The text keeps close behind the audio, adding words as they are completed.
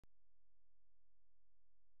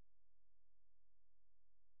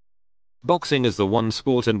Boxing is the one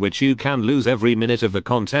sport in which you can lose every minute of the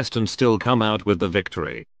contest and still come out with the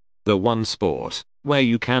victory. The one sport where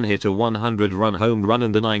you can hit a 100-run home run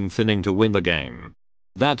in the 9th inning to win the game.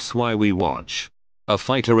 That's why we watch. A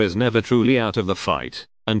fighter is never truly out of the fight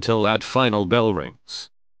until that final bell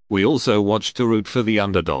rings. We also watch to root for the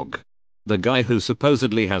underdog. The guy who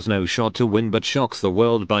supposedly has no shot to win but shocks the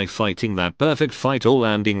world by fighting that perfect fight or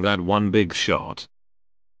landing that one big shot.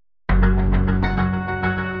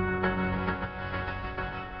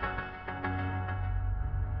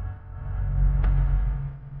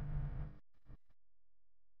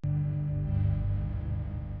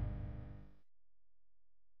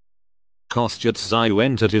 Kostya Tszyu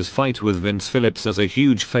entered his fight with Vince Phillips as a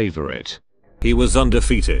huge favorite. He was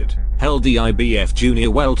undefeated, held the IBF junior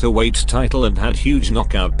welterweight title and had huge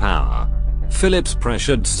knockout power. Phillips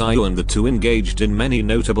pressured Tszyu and the two engaged in many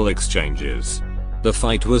notable exchanges. The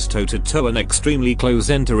fight was toe-to-toe and extremely close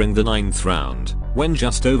entering the 9th round, when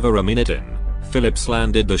just over a minute in, Phillips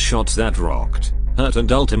landed the shots that rocked, hurt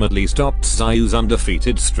and ultimately stopped Tsyu's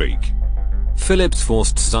undefeated streak. Phillips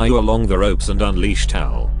forced Tszyu along the ropes and unleashed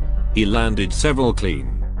hell. He landed several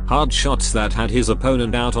clean, hard shots that had his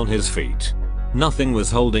opponent out on his feet. Nothing was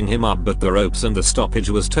holding him up but the ropes and the stoppage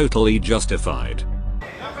was totally justified.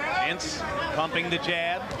 Vince pumping the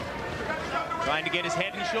jab, trying to get his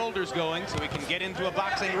head and shoulders going so he can get into a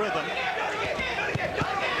boxing rhythm.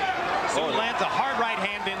 Soon lands a hard right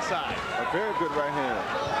hand inside. A very good right hand.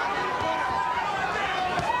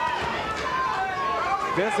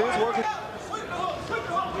 Vince is working.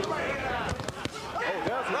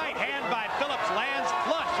 Right hand by Phillips lands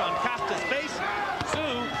flush on Kostya's face.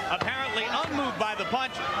 Tszyu, apparently unmoved by the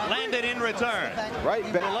punch, landed in return. Right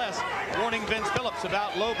back. Nevertheless, warning Vince Phillips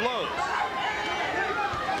about low blows.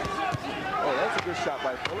 Oh, that's a good shot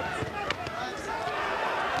by Phillips.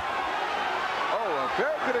 Oh, a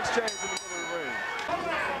very good exchange in the middle of the ring.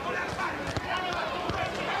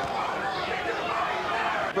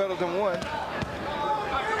 Better than one.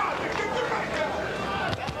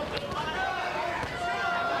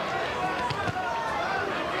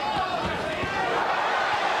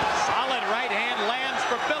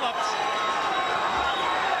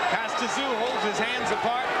 Tszyu holds his hands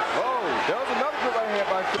apart. Oh, that was another good right hand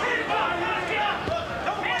by Phillips.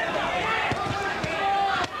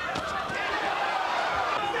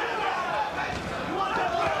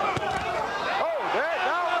 Oh,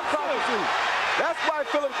 now I'm talking to. That's why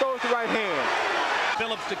Phillips throws the right hand.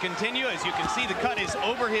 Phillips to continue. As you can see, the cut is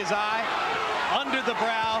over his eye, under the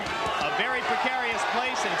brow. A very precarious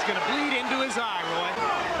place, and it's going to bleed into his eye, Roy.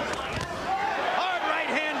 Hard right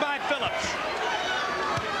hand by Phillips.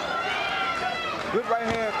 Good right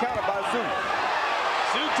hand counter by Tszyu.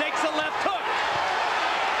 Tszyu takes a left hook.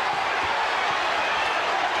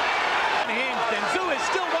 And Tszyu is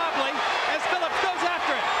still wobbling as Phillips goes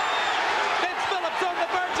after it. Vince Phillips on the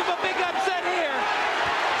verge of a big upset here.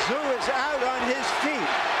 Tszyu is out on his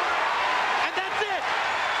feet. And that's it.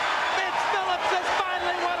 Vince Phillips has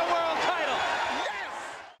finally won a world title. Yes!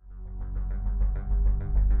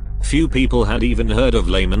 Few people had even heard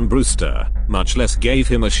of lamon Brewster, much less gave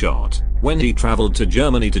him a shot, when he traveled to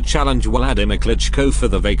Germany to challenge Wladimir Klitschko for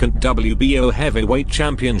the vacant WBO heavyweight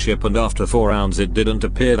championship, and after 4 rounds it didn't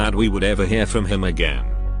appear that we would ever hear from him again.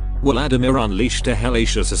 Wladimir unleashed a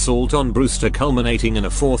hellacious assault on Brewster, culminating in a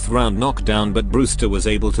 4th round knockdown, but Brewster was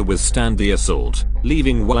able to withstand the assault,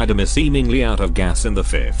 leaving Wladimir seemingly out of gas in the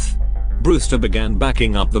 5th. Brewster began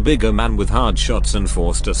backing up the bigger man with hard shots and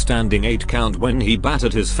forced a standing 8 count when he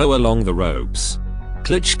battered his foe along the ropes.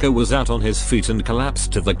 Klitschko was out on his feet and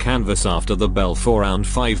collapsed to the canvas after the bell for round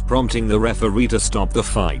 5, prompting the referee to stop the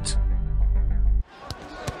fight.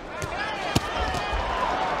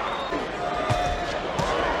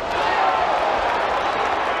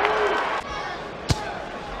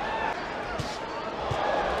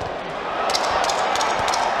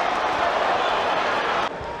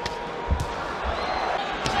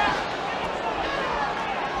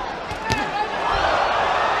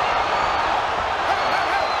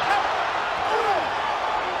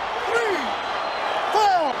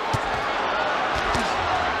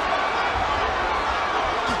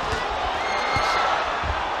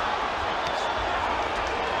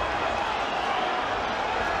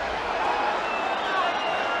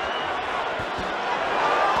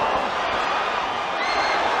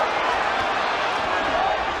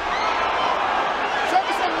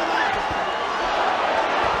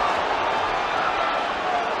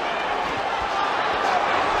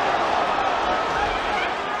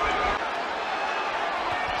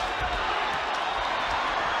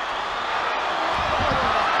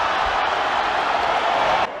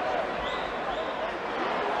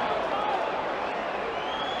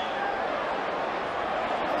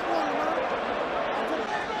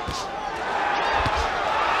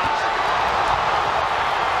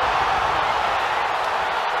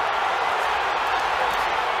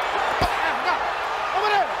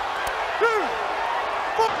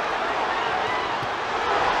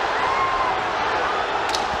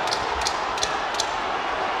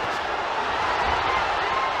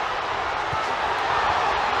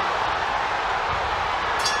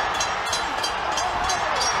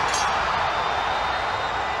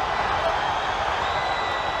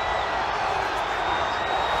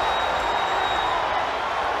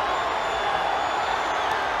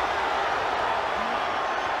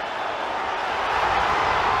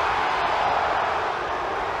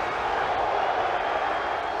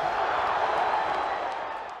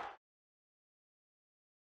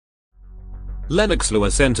 Lennox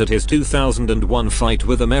Lewis entered his 2001 fight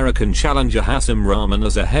with American challenger Hasim Rahman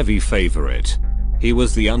as a heavy favorite. He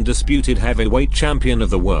was the undisputed heavyweight champion of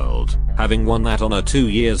the world, having won that honor 2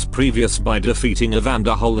 years previous by defeating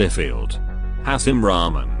Evander Holyfield. Hasim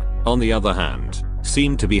Rahman, on the other hand,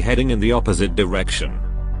 seemed to be heading in the opposite direction.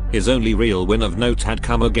 His only real win of note had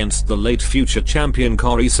come against the late future champion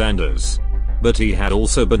Corey Sanders. But he had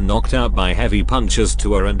also been knocked out by heavy punchers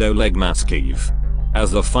Tua and Oleg Maskiv. As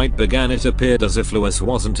the fight began, it appeared as if Lewis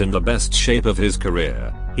wasn't in the best shape of his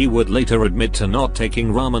career. He would later admit to not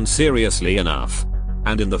taking Rahman seriously enough.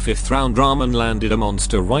 And in the 5th round, Rahman landed a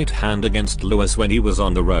monster right hand against Lewis when he was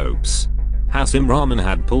on the ropes. Hasim Rahman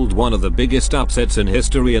had pulled one of the biggest upsets in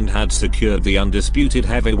history and had secured the undisputed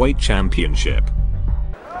heavyweight championship.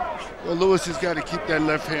 Well, Lewis has got to keep that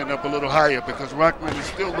left hand up a little higher because Rahman is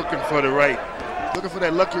still looking for the right. Looking for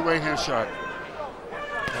that lucky right hand shot.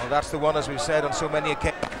 Well, that's the one, as we've said on so many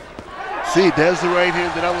occasions. See, there's the right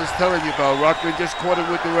hand that I was telling you about. Rahman just caught him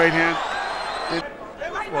with the right hand.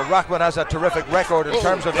 Well, Rahman has a terrific record in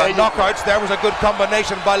terms of knockouts. There was a good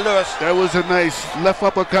combination by Lewis. That was a nice left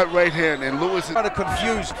uppercut right hand, and Lewis is trying to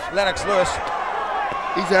confuse Lennox Lewis.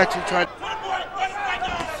 He's actually trying.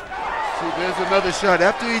 See, there's another shot.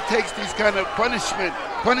 After he takes these kind of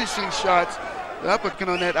punishing shots, the uppercut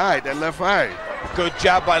on that eye, that left eye. Good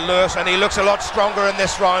jab by Lewis, and he looks a lot stronger in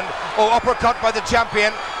this round. Oh, uppercut by the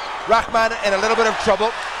champion. Rahman in a little bit of trouble.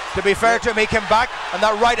 To be fair to him, he came back, and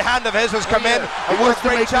that right hand of his has come in. And what a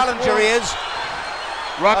great challenger he is.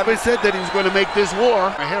 Rahman said that he was going to make this war.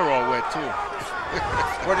 My hair all wet, too.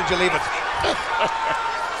 Where did you leave it?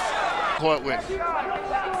 Caught with.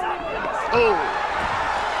 Oh.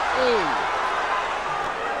 Oh.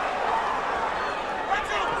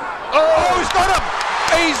 Oh, he's got him!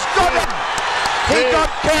 He's got him! He got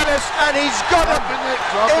careless and he's got him!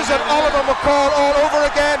 Is it Oliver McCall all over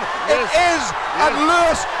again? It is! And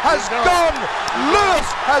Lewis has gone! Lewis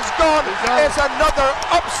has gone! It's another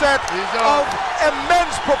upset of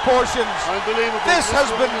immense proportions. Unbelievable. This has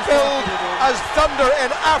been billed as thunder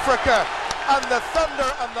in Africa, and the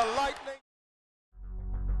thunder and the lightning.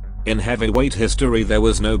 In heavyweight history, there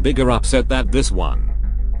was no bigger upset than this one.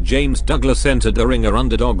 James Douglas entered the ring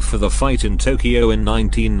underdog for the fight in Tokyo in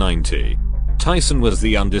 1990. Tyson was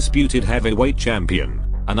the undisputed heavyweight champion,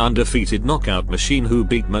 an undefeated knockout machine who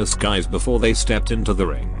beat most guys before they stepped into the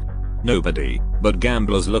ring. Nobody, but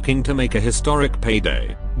gamblers looking to make a historic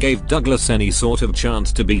payday, gave Douglas any sort of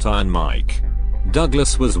chance to beat Iron Mike.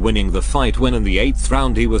 Douglas was winning the fight when in the 8th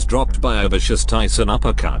round he was dropped by a vicious Tyson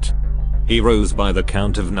uppercut. He rose by the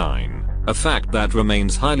count of 9, a fact that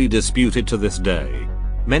remains highly disputed to this day.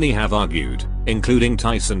 Many have argued, including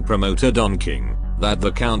Tyson promoter Don King, that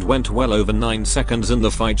the count went well over 9 seconds and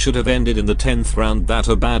the fight should have ended in the 10th round, that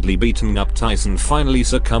a badly beaten up Tyson finally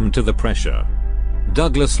succumbed to the pressure.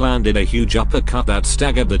 Douglas landed a huge uppercut that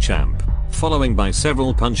staggered the champ, following by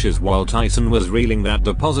several punches while Tyson was reeling that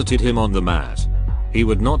deposited him on the mat. He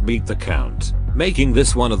would not beat the count, making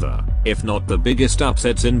this one of the, if not the biggest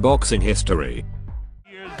upsets in boxing history.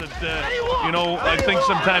 I think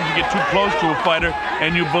sometimes you get too close to a fighter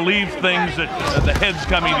and you believe things that the head's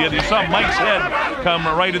coming together. You saw Mike's head come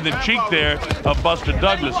right in the cheek there of Buster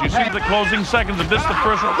Douglas. You see the closing seconds of this, the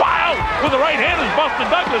first one. Wow! With the right hand is Buster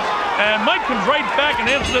Douglas, and Mike comes right back and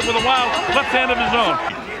answers it with a wild left hand of his own.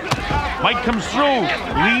 Mike comes through,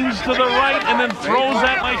 leans to the right, and then throws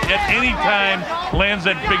that Mike at any time, lands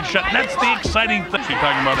that big shot. And that's the exciting thing. You're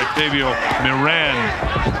talking about Octavio Miran.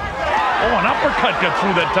 Oh, an uppercut got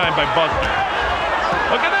through that time by Buster.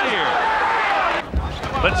 Look at that here.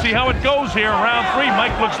 Let's see how it goes here. Round 3.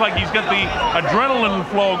 Mike looks like he's got the adrenaline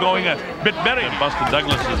flow going a bit better. Buster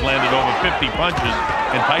Douglas has landed over 50 punches,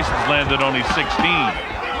 and Tyson's landed only 16.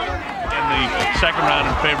 In the second round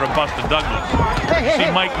in favor of Buster Douglas.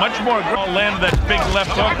 See Mike much more land that big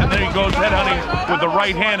left hook, and then he goes headhunting with the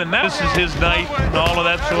right hand, and this is his night and all of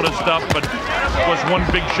that sort of stuff. But of course, one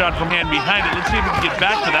big shot from hand behind it. Let's see if we can get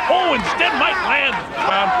back to that. Oh, instead Mike lands.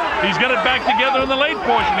 He's got it back together in the late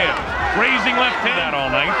portion here. Raising left hand that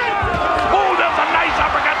all night. Oh, that's a nice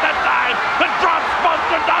uppercut that time. That drops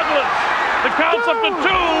Buster Douglas. The count's up to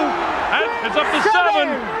 2, and it's up to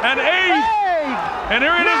 7 and 8. And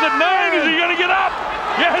here it is at 9. Is he going to get up?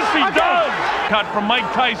 Yes, he does. Cut from Mike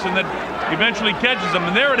Tyson that eventually catches him.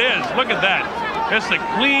 And there it is. Look at that. It's a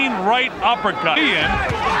clean right uppercut.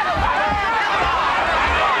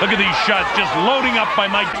 Look at these shots just loading up by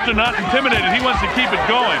Mike. Not intimidated. He wants to keep it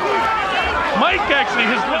going. Mike actually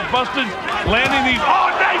has Buster landing these. Oh,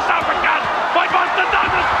 nice uppercut by Buster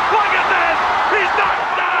Douglas. Look at this. He's knocked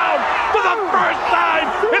down for the first time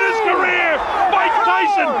in his career. Mike Tyson.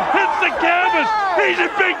 Tyson hits the canvas. He's in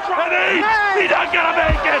big trouble. He's not gonna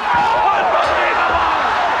make it. Unbelievable!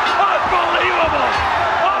 Unbelievable!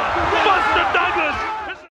 Buster Douglas.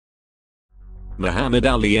 Muhammad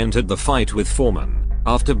Ali entered the fight with Foreman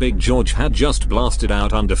after Big George had just blasted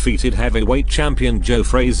out undefeated heavyweight champion Joe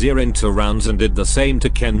Frazier in 2 rounds and did the same to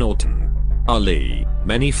Ken Norton. Ali,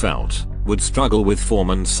 many felt, would struggle with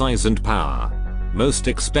Foreman's size and power. Most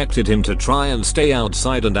expected him to try and stay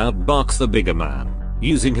outside and outbox the bigger man,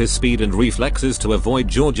 using his speed and reflexes to avoid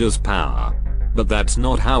George's power. But that's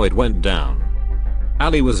not how it went down.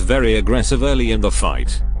 Ali was very aggressive early in the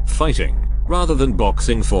fight, fighting, rather than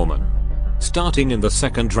boxing Foreman. Starting in the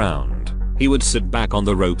 2nd round, he would sit back on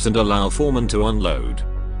the ropes and allow Foreman to unload.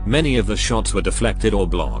 Many of the shots were deflected or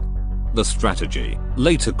blocked. The strategy,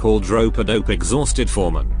 later called rope-a-dope, exhausted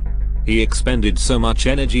Foreman. He expended so much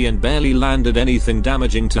energy and barely landed anything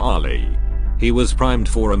damaging to Ali. He was primed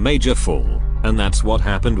for a major fall, and that's what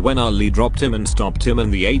happened when Ali dropped him and stopped him in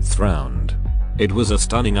the 8th round. It was a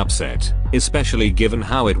stunning upset, especially given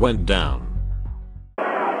how it went down.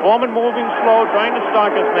 Foreman moving slow, trying to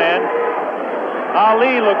stalk his man.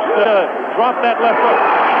 Ali looks to drop that left hook.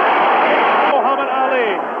 Muhammad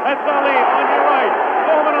Ali. That's Ali on your right.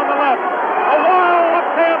 Foreman on the left. A wild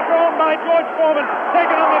left hand thrown by George Foreman.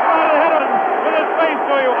 Taken on the side of the head of him with his face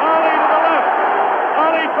to you. Ali to the left.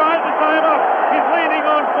 Ali tries to tie him up. He's leaning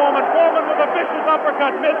on Foreman. Foreman with a vicious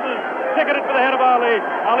uppercut. Misses. Ticketed for the head of Ali.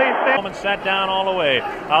 Foreman sat down all the way.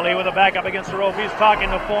 Ali with a back up against the rope. He's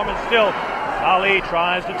talking to Foreman still. Ali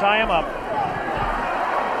tries to tie him up.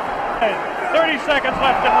 30 seconds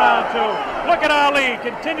left in round 2. Look at Ali.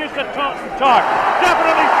 Continues to talk and talk.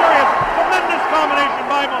 Definitely serious. Tremendous combination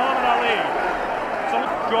by Muhammad Ali. So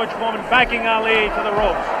George Foreman backing Ali to the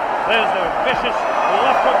ropes. There's the vicious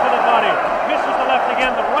left hook to the body. Misses the left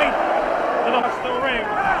again. The right to the ring.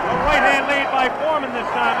 A right hand lead by Foreman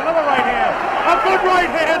this time. Another right hand. A good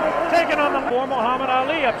right hand taken on the for Muhammad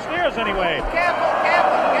Ali upstairs anyway. Careful,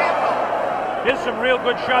 careful, careful. Here's some real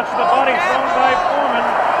good shots to the body thrown by Foreman.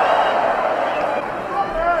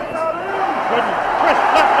 Good crisp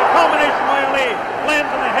left, the combination by Ali.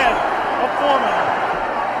 Lands in the head of Foreman.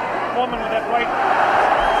 Foreman with that right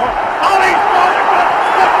hook. Ali scores a good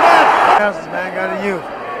stiff pass. Man, got a youth.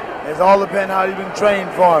 It's all depending how you've been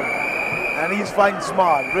trained for him. And he's fighting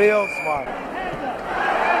smart, real smart.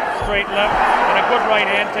 Straight left and a good right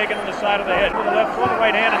hand taken on the side of the head. With the left foot,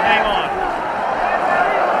 right hand, and hang on.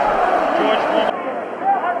 George Foreman.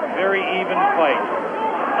 Very even fight.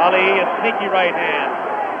 Ali, a sneaky right hand.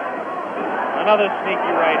 Another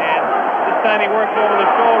sneaky right hand. This time he works over the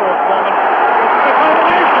shoulder of Foreman. This is a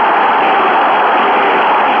combination.